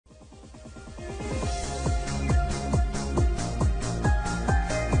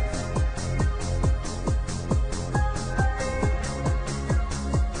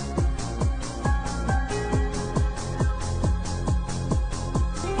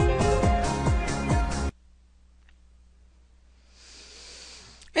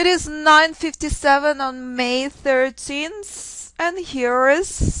It is 9:57 on May 13th, and here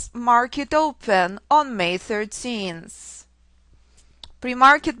is market open on May 13th.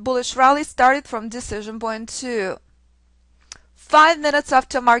 Pre-market bullish rally started from decision point 2. 5 minutes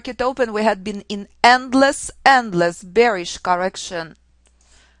after market open, we had been in endless bearish correction.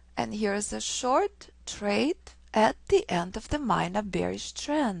 And here is a short trade at the end of the minor bearish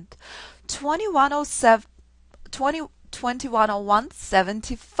trend.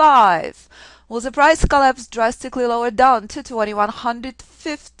 2101.75. Will the price collapse drastically lower down to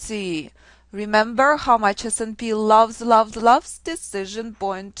 2150? Remember how much S&P loves decision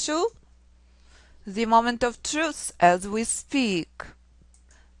point 2? The moment of truth as we speak.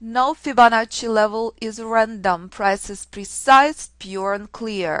 No Fibonacci level is random. Price is precise, pure and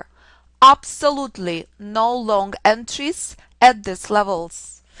clear. Absolutely no long entries at these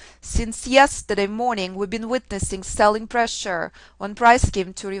levels. Since yesterday morning, we've been witnessing selling pressure when price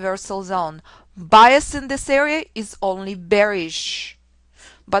came to reversal zone. Bias in this area is only bearish.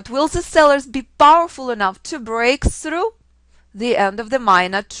 But will the sellers be powerful enough to break through the end of the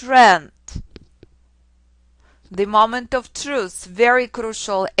minor trend? The moment of truth, very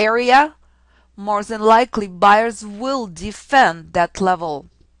crucial area. More than likely, buyers will defend that level.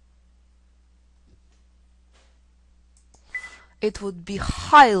 It would be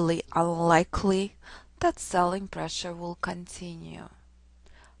highly unlikely that selling pressure will continue.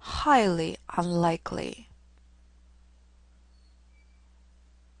 Highly unlikely.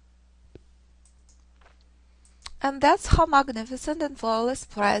 And that's how magnificent and flawless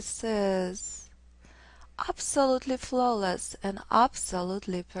price is. Absolutely flawless and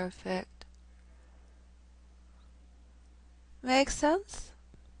absolutely perfect. Makes sense?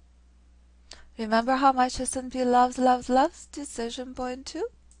 Remember how much S&P loves decision point 2?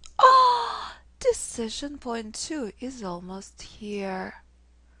 Oh, decision point 2 is almost here.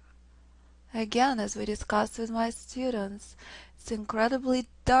 Again, as we discussed with my students, it's incredibly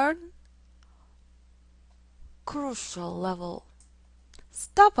darn crucial level.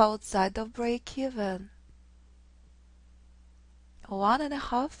 Stop outside of break even.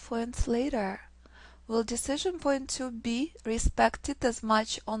 1.5 points later. Will decision point 2 be respected as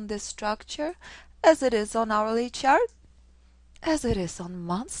much on this structure as it is on hourly chart? As it is on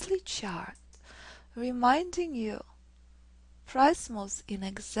monthly chart? Reminding you, price moves in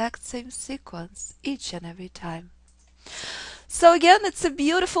exact same sequence each and every time. So again, it's a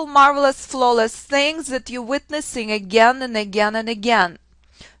beautiful, marvelous, flawless thing that you're witnessing again and again and again.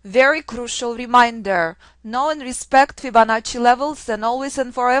 Very crucial reminder, know and respect Fibonacci levels and always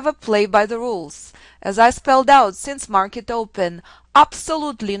and forever play by the rules. As I spelled out since market open,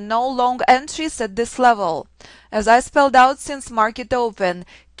 absolutely no long entries at this level. As I spelled out since market open,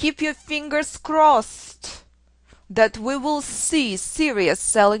 keep your fingers crossed that we will see serious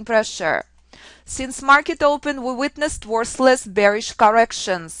selling pressure. Since market open, we witnessed worthless bearish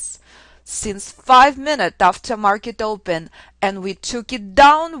corrections. Since 5 minutes after market open, and we took it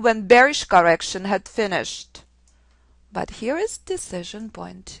down when bearish correction had finished. But here is decision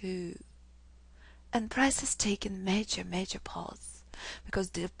point 2. And price is taking major pause because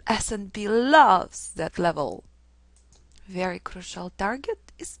the S&P loves that level. Very crucial target,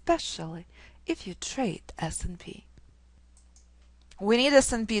 especially if you trade S&P. We need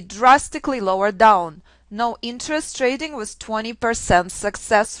S&P drastically lower down. No interest trading with 20%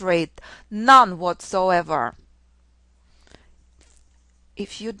 success rate. None whatsoever.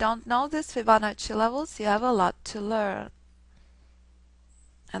 If you don't know these Fibonacci levels, you have a lot to learn.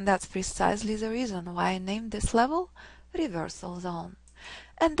 And that's precisely the reason why I named this level reversal zone.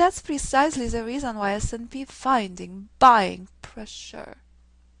 And that's precisely the reason why S&P finding buying pressure.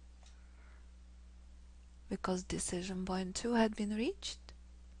 Because decision point 2 had been reached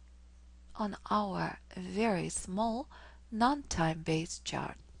on our very small non-time based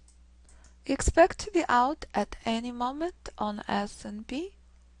chart. Expect to be out at any moment on S&P.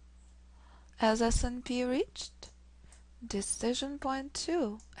 As S&P reached decision point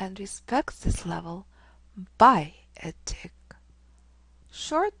 2 and respects this level, buy a tick.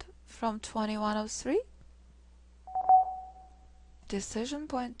 Short from 2103, decision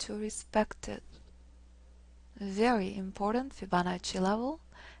point 2 respected. Very important Fibonacci level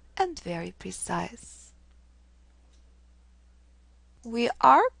and very precise. We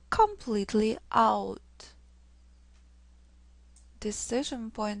are completely out.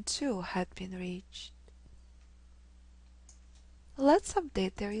 Decision point 2 had been reached. Let's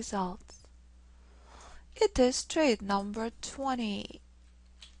update the results. It is trade number 20.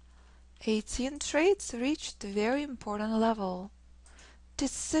 18 trades reached a very important level.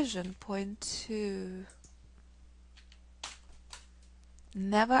 Decision point 2.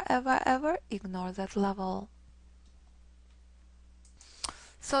 Never ever ever ignore that level.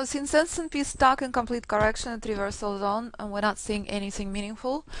 So since S&P is stuck in complete correction at reversal zone and we're not seeing anything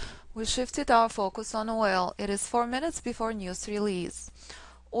meaningful, we shifted our focus on oil. It is 4 minutes before news release.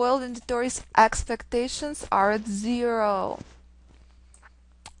 Oil inventories expectations are at 0.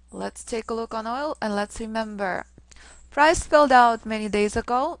 Let's take a look on oil and let's remember. Price spelled out many days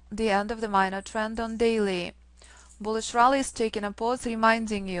ago the end of the minor trend on daily. Bullish rally is taking a pause,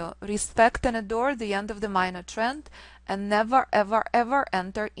 reminding you, respect and adore the end of the minor trend and never ever ever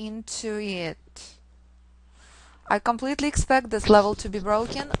enter into it. I completely expect this level to be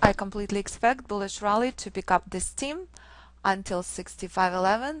broken. I completely expect bullish rally to pick up this steam until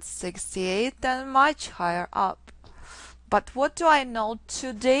 65.11, 68 and much higher up. But what do I know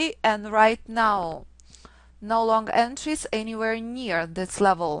today and right now? No long entries anywhere near this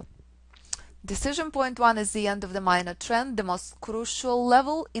level. Decision point 1 is the end of the minor trend, the most crucial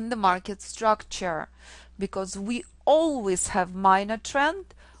level in the market structure. Because we always have minor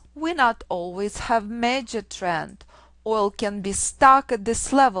trend, we not always have major trend. Oil can be stuck at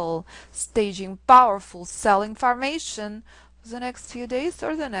this level, staging powerful selling formation for the next few days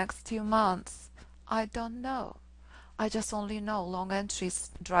or the next few months. I don't know. I just only know long entries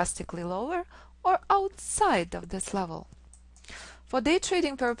drastically lower or outside of this level. For day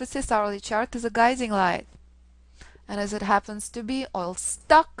trading purposes, hourly chart is a guiding light. And as it happens to be, oil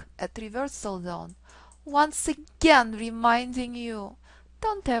stuck at reversal zone. Once again reminding you,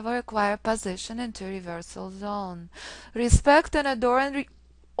 don't ever acquire position into reversal zone. Respect and adore and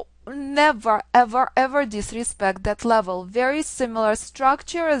never ever ever disrespect that level. Very similar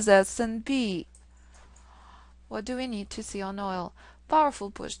structure as S&P. What do we need to see on oil?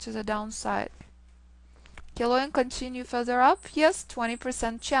 Powerful push to the downside. Can oil continue further up? Yes,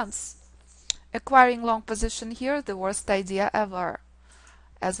 20% chance. Acquiring long position here, the worst idea ever.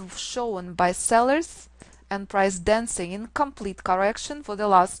 As shown by sellers and price dancing in complete correction for the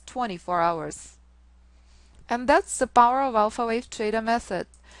last 24 hours. And that's the power of alpha wave trader method.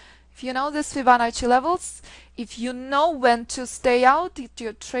 If you know these Fibonacci levels, if you know when to stay out,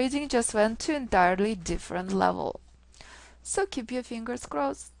 your trading just went to entirely different level. So keep your fingers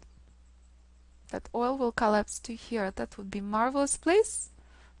crossed that oil will collapse to here. That would be marvelous place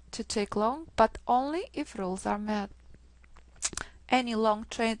to take long, but only if rules are met. Any long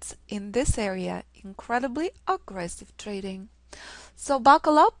trades in this area, incredibly aggressive trading. So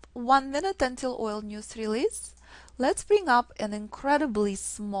buckle up, 1 minute until oil news release. Let's bring up an incredibly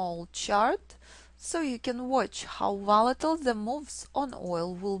small chart so you can watch how volatile the moves on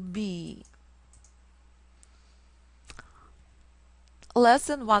oil will be. Less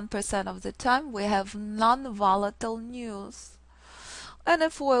than 1% of the time we have non-volatile news. And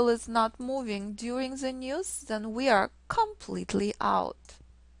if oil is not moving during the news, then we are completely out.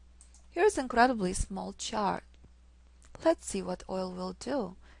 Here's an incredibly small chart. Let's see what oil will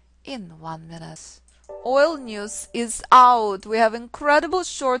do in 1 minute. Oil news is out. We have incredible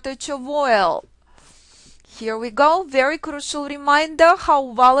shortage of oil. Here we go. Very crucial reminder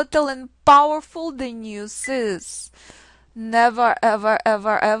how volatile and powerful the news is. Never ever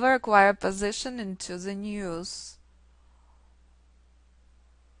ever ever acquire position into the news.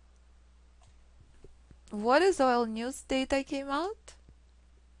 What is oil news data came out?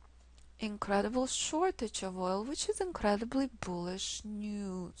 Incredible shortage of oil, which is incredibly bullish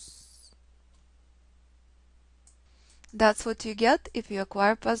news. That's what you get if you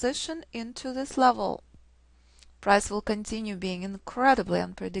acquire position into this level. Price will continue being incredibly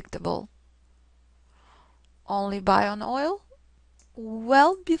unpredictable. Only buy on oil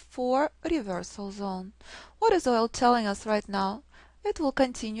well before reversal zone. What is oil telling us right now? It will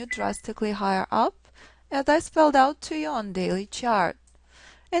continue drastically higher up, as I spelled out to you on daily chart.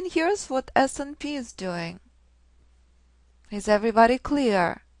 And here's what S&P is doing. Is everybody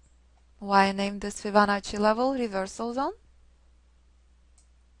clear why I named this Fibonacci level reversal zone?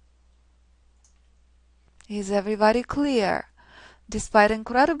 Is everybody clear? Despite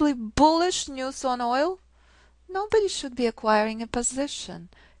incredibly bullish news on oil, nobody should be acquiring a position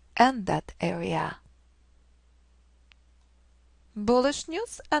in that area. Bullish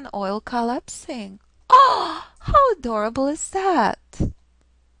news and oil collapsing. Oh, how adorable is that?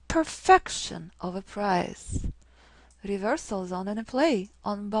 Perfection of a price. Reversal zone in a play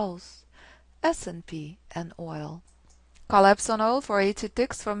on both S&P and oil. Collapse on oil for 80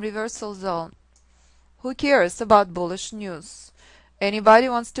 ticks from reversal zone. Who cares about bullish news? Anybody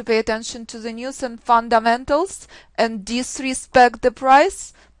wants to pay attention to the news and fundamentals and disrespect the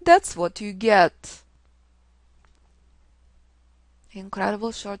price? That's what you get.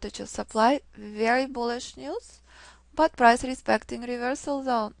 Incredible shortage of supply, very bullish news, but price respecting reversal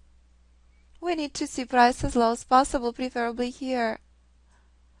zone. We need to see price as low as possible, preferably here.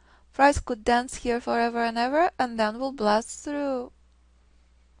 Price could dance here forever and ever and then will blast through.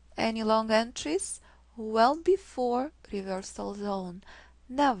 Any long entries well before reversal zone,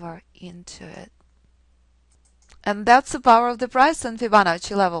 never into it. And that's the power of the price and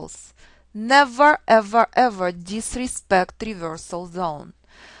Fibonacci levels. Never ever ever disrespect reversal zone.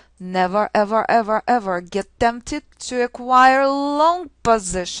 Never ever ever ever get tempted to acquire long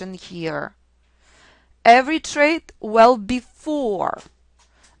position here. Every trade well before.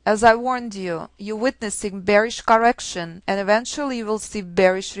 As I warned you, you're witnessing bearish correction and eventually you will see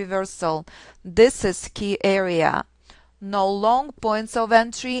bearish reversal. This is key area. No long points of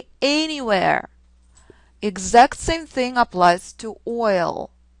entry anywhere. Exact same thing applies to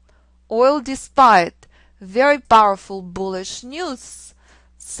oil. Oil, despite very powerful bullish news,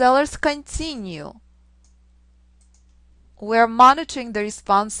 sellers continue. We're monitoring the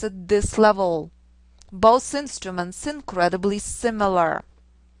response at this level. Both instruments incredibly similar.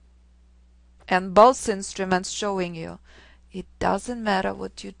 And both instruments showing you it doesn't matter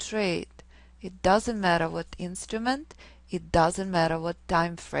what you trade. It doesn't matter what instrument. It doesn't matter what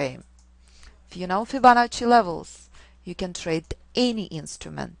time frame. If you know Fibonacci levels, you can trade any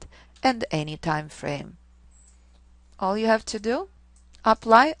instrument and any time frame. All you have to do,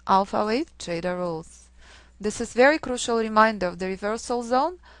 apply Alpha Wave Trader rules. This is very crucial reminder of the reversal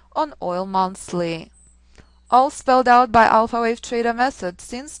zone on oil monthly. All spelled out by Alpha Wave Trader method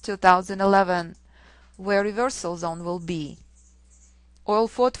since 2011, where reversal zone will be. Oil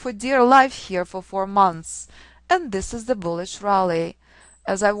fought for dear life here for 4 months, and this is the bullish rally.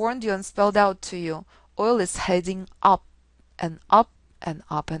 As I warned you and spelled out to you, oil is heading up and up and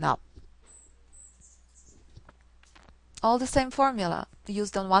up and up. All the same formula,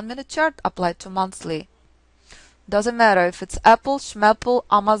 used on 1-minute chart, applied to monthly. Doesn't matter if it's Apple, Schmapple,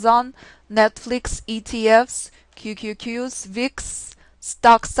 Amazon, Netflix, ETFs, QQQs, VIX,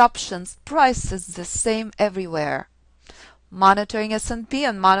 stocks, options, price is the same everywhere. Monitoring S&P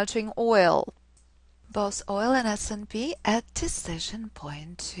and monitoring oil. Both oil and S&P at decision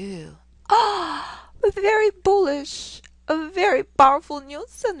point 2. Very bullish. A very powerful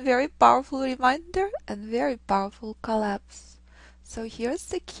news and very powerful reminder and very powerful collapse. So here's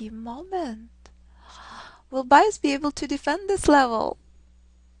the key moment. Will buyers be able to defend this level?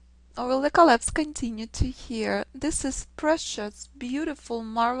 Or will the collapse continue to here? This is precious, beautiful,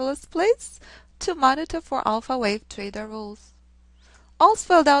 marvelous place to monitor for Alpha Wave Trader rules. All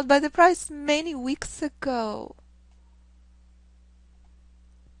spelled out by the price many weeks ago.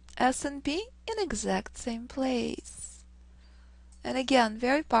 S&P in exact same place. And again,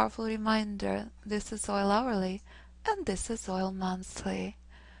 very powerful reminder, this is oil hourly and this is oil monthly.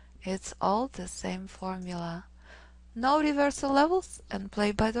 It's all the same formula. No reversal levels and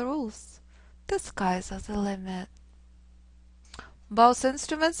play by the rules. The skies are the limit. Both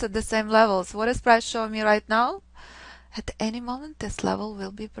instruments at the same levels. What is price showing me right now? At any moment this level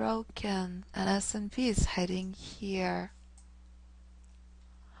will be broken and S&P is heading here.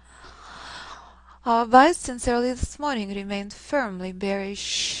 Our buys since early this morning remained firmly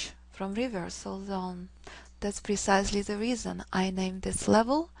bearish from reversal zone. That's precisely the reason I named this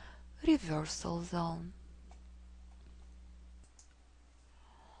level reversal zone.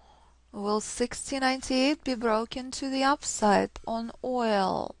 Will 60.98 be broken to the upside on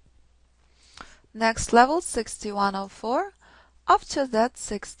oil? Next level 61.04, after that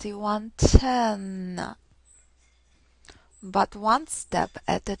 61.10. But one step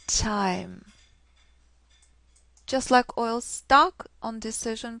at a time. Just like oil stock on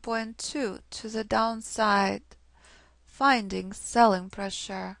decision point 2 to the downside, finding selling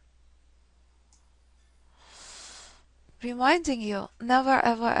pressure. Reminding you, never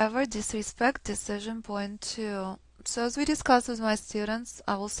ever ever disrespect decision point 2. So as we discussed with my students,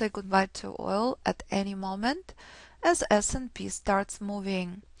 I will say goodbye to oil at any moment as S&P starts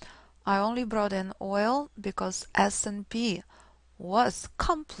moving. I only brought in oil because S&P was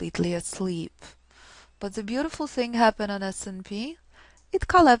completely asleep. But the beautiful thing happened on S&P, it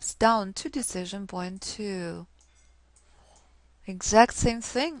collapsed down to decision point 2. Exact same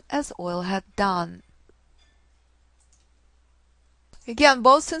thing as oil had done. Again,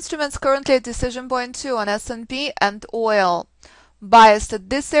 both instruments currently at decision point 2 on S&P and oil. Biased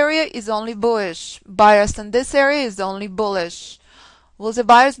at this area is only bullish. Biased in this area is only bullish. Will the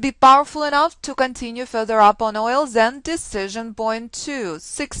buyers be powerful enough to continue further up on oil than decision point 2,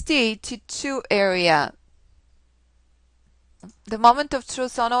 60.82 area? The moment of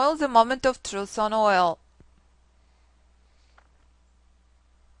truth on oil, the moment of truth on oil.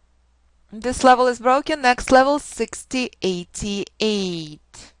 This level is broken. Next level 60.88.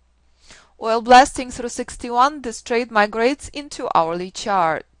 Oil blasting through 61, this trade migrates into hourly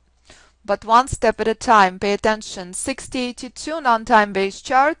chart. But one step at a time. Pay attention. 60.82 non-time based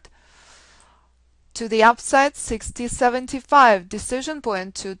chart. To the upside, 60.75. Decision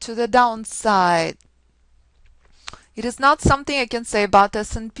point to the downside. It is not something I can say about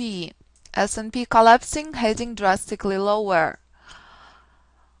S&P. S&P collapsing, heading drastically lower.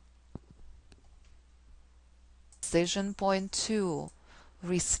 Decision point 2.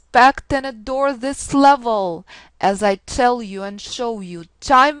 Respect and adore this level, as I tell you and show you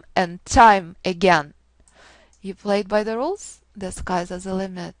time and time again. You played by the rules, the sky's the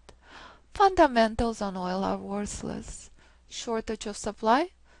limit. Fundamentals on oil are worthless. Shortage of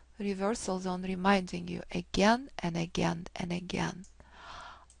supply, reversal zone reminding you again and again and again.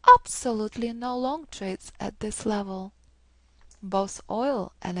 Absolutely no long trades at this level. Both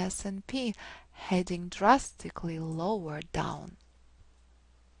oil and S&P heading drastically lower down.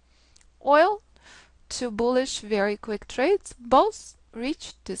 Oil, 2 bullish very quick trades, both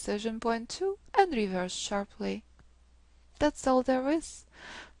reached decision point 2 and reversed sharply. That's all there is.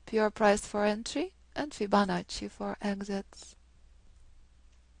 Pure price for entry and Fibonacci for exits.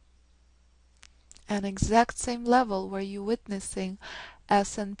 An exact same level where you're witnessing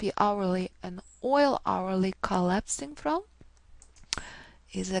S&P hourly and oil hourly collapsing from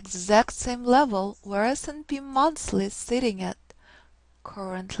is exact same level where S&P monthly is sitting at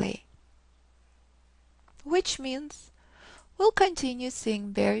currently. Which means we'll continue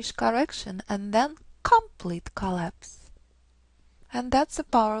seeing bearish correction and then complete collapse. And that's the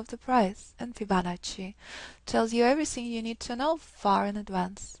power of the price, and Fibonacci tells you everything you need to know far in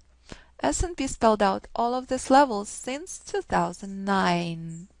advance. S&P spelled out all of these levels since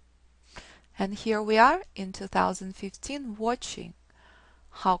 2009. And here we are in 2015 watching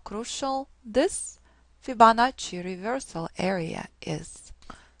how crucial this Fibonacci reversal area is.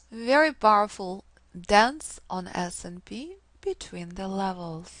 Very powerful dance on S&P between the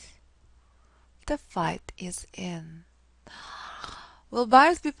levels. The fight is in. Will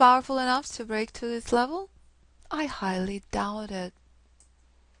buyers be powerful enough to break to this level? I highly doubt it.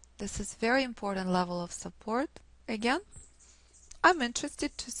 This is very important level of support. Again, I'm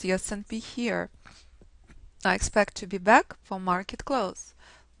interested to see S&P here. I expect to be back for market close.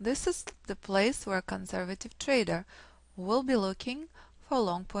 This is the place where a conservative trader will be looking for a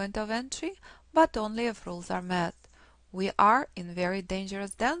long point of entry, but only if rules are met. We are in very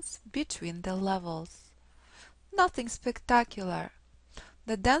dangerous dance between the levels. Nothing spectacular.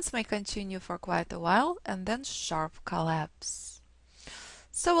 The dance may continue for quite a while and then sharp collapse.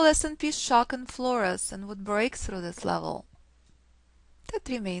 So will S&P shock and floor us and would break through this level? That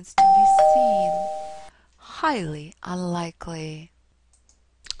remains to be seen. Highly unlikely.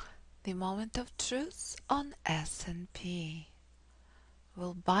 The moment of truth on S&P.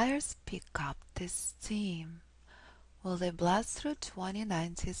 Will buyers pick up this steam? Will they blast through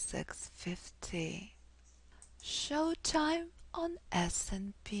 2096.50? Showtime on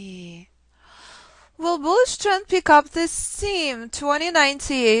S&P. Will bullish trend pick up this steam?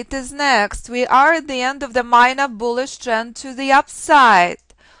 2098 is next. We are at the end of the minor bullish trend to the upside.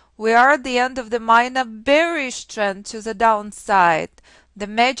 We are at the end of the minor bearish trend to the downside. The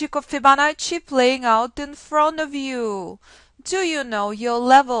magic of Fibonacci playing out in front of you. Do you know your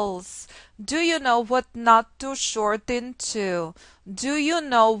levels? Do you know what not to short into? Do you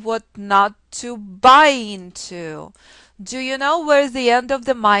know what not to buy into? Do you know where the end of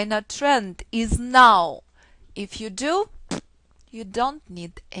the minor trend is now? If you do, you don't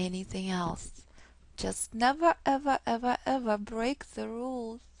need anything else. Just never ever ever ever break the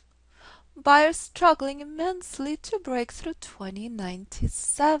rules. Buyers struggling immensely to break through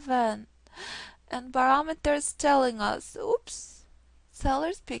 2097. And barometers telling us, oops,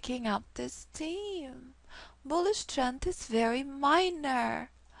 sellers picking up this steam. Bullish trend is very minor.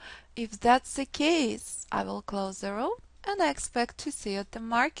 If that's the case, I will close the room and I expect to see at the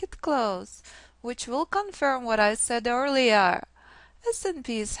market close, which will confirm what I said earlier.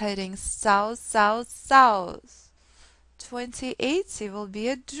 S&P is heading south, south, south. 2080 will be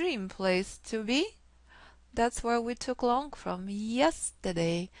a dream place to be. That's where we took long from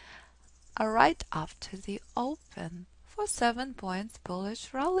yesterday, right after the open for 7 points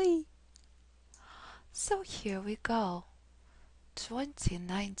bullish rally. So here we go.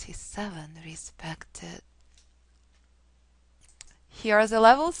 2097 respected. Here are the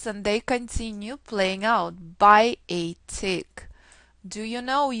levels and they continue playing out by a tick. Do you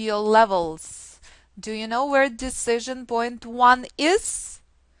know your levels? Do you know where decision point 1 is?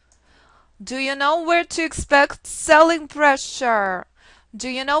 Do you know where to expect selling pressure? Do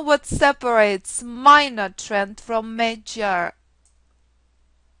you know what separates minor trend from major?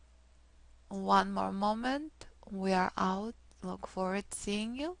 One more moment. We are out. Look forward to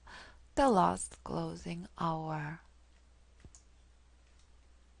seeing you. The last closing hour.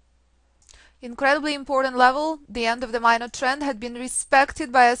 Incredibly important level. The end of the minor trend had been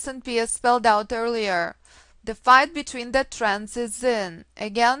respected by S&P as spelled out earlier. The fight between the trends is in.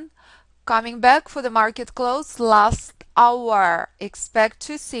 Again, coming back for the market close last hour. Expect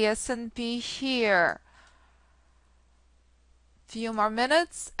to see S&P here. Few more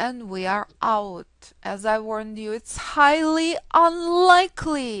minutes and we are out. As I warned you, it's highly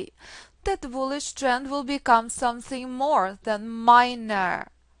unlikely that the bullish trend will become something more than minor.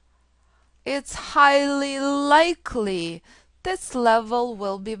 It's highly likely this level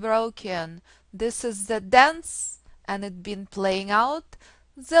will be broken. This is the dance and it's been playing out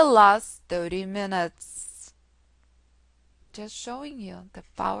the last 30 minutes. Just showing you the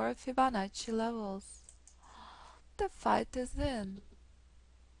power of Fibonacci levels. The fight is in.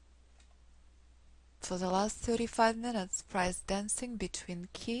 For the last 35 minutes, price dancing between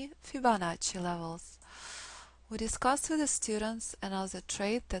key Fibonacci levels. We discussed with the students another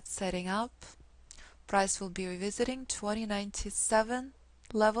trade that's setting up. Price will be revisiting 2097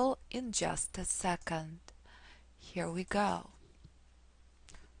 level in just a second. Here we go.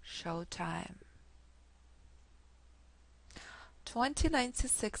 Showtime.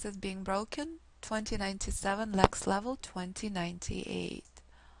 2096 is being broken. 2097 next level 2098.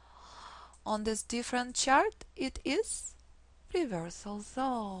 On this different chart, it is reversal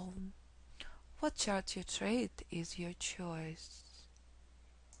zone. What chart you trade is your choice.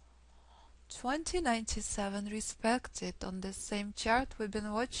 2097 respected on the same chart we've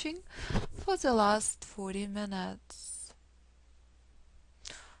been watching for the last 40 minutes.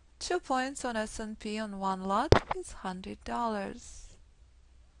 2 points on S&P on one lot is $100.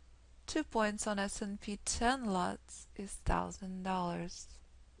 2 points on S&P 10 lots is $1,000.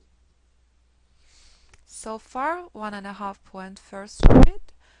 So far, 1.5 point first trade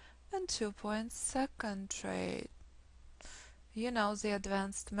and 2 points second trade. You know the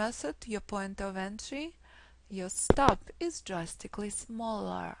advanced method, your point of entry, your stop is drastically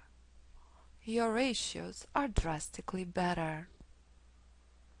smaller. Your ratios are drastically better.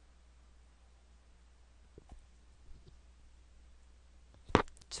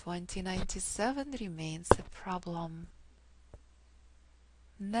 $20.97 remains a problem.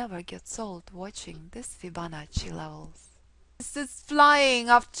 Never get sold watching these Fibonacci levels. This is flying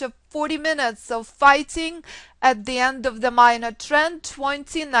after 40 minutes of fighting. At the end of the minor trend,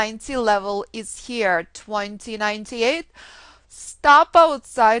 2090 level is here. 2098, stop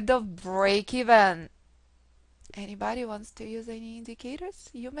outside of break even. Anybody wants to use any indicators?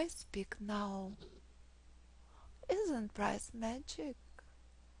 You may speak now. Isn't price magic?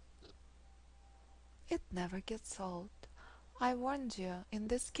 It never gets sold. I warned you, in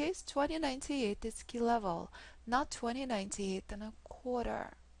this case 2098 is key level, not 2098 and a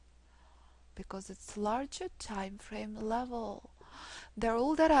quarter, because it's larger time frame level. The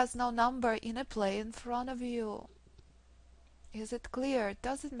rule that has no number in a play in front of you. Is it clear?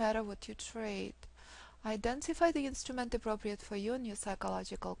 Doesn't matter what you trade. Identify the instrument appropriate for you and your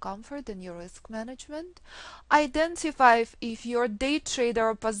psychological comfort and your risk management. Identify if you're a day trader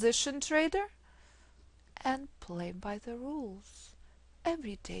or position trader, and play by the rules.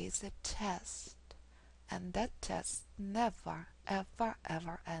 Every day is a test, and that test never, ever,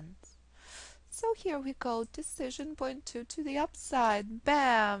 ever ends. So here we go, decision point 2 to the upside.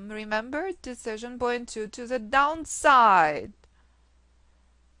 Bam! Remember, decision point 2 to the downside.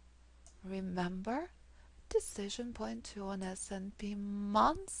 Remember, decision point 2 on S&P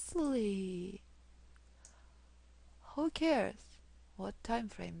monthly. Who cares what time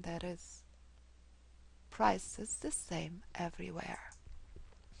frame that is? Price is the same everywhere.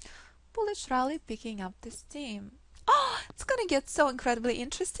 Bullish rally picking up this steam. Oh, it's gonna get so incredibly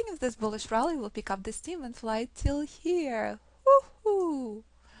interesting if this bullish rally will pick up the steam and fly till here. Woohoo!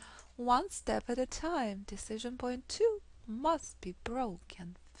 One step at a time. Decision point 2 must be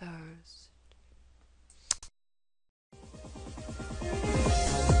broken first.